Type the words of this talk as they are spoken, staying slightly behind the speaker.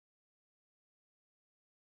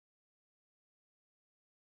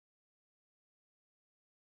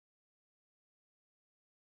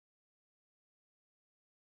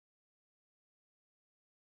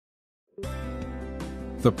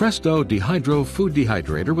The Presto Dehydro food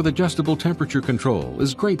dehydrator with adjustable temperature control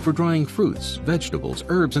is great for drying fruits, vegetables,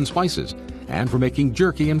 herbs, and spices, and for making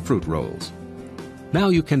jerky and fruit rolls. Now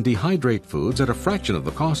you can dehydrate foods at a fraction of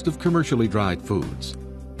the cost of commercially dried foods.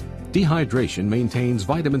 Dehydration maintains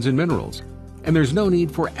vitamins and minerals, and there's no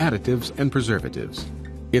need for additives and preservatives.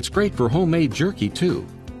 It's great for homemade jerky too.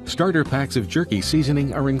 Starter packs of jerky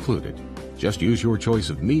seasoning are included. Just use your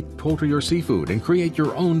choice of meat, poultry, or seafood and create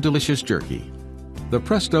your own delicious jerky. The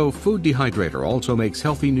Presto food dehydrator also makes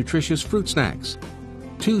healthy, nutritious fruit snacks.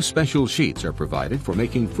 2 special sheets are provided for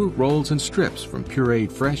making fruit rolls and strips from pureed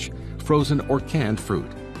fresh, frozen, or canned fruit.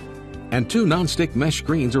 And 2 non-stick mesh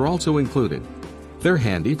screens are also included. They're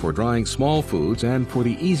handy for drying small foods and for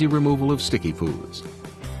the easy removal of sticky foods.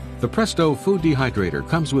 The Presto food dehydrator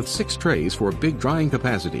comes with 6 trays for big drying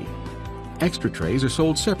capacity. Extra trays are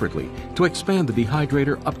sold separately to expand the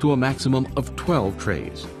dehydrator up to a maximum of 12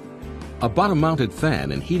 trays. A bottom-mounted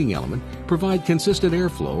fan and heating element provide consistent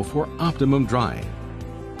airflow for optimum drying.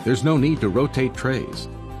 There's no need to rotate trays.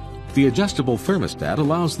 The adjustable thermostat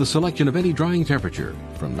allows the selection of any drying temperature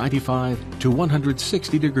from 95 to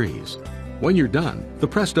 160 degrees. When you're done, the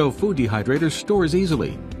Presto food dehydrator stores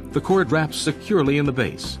easily. The cord wraps securely in the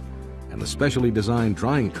base, and the specially designed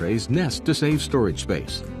drying trays nest to save storage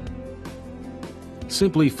space.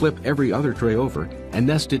 Simply flip every other tray over and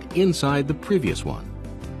nest it inside the previous one,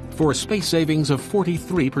 for a space savings of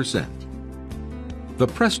 43%. The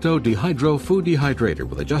Presto Dehydro food dehydrator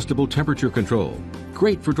with adjustable temperature control.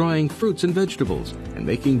 Great for drying fruits and vegetables and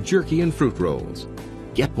making jerky and fruit rolls.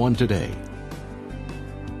 Get one today.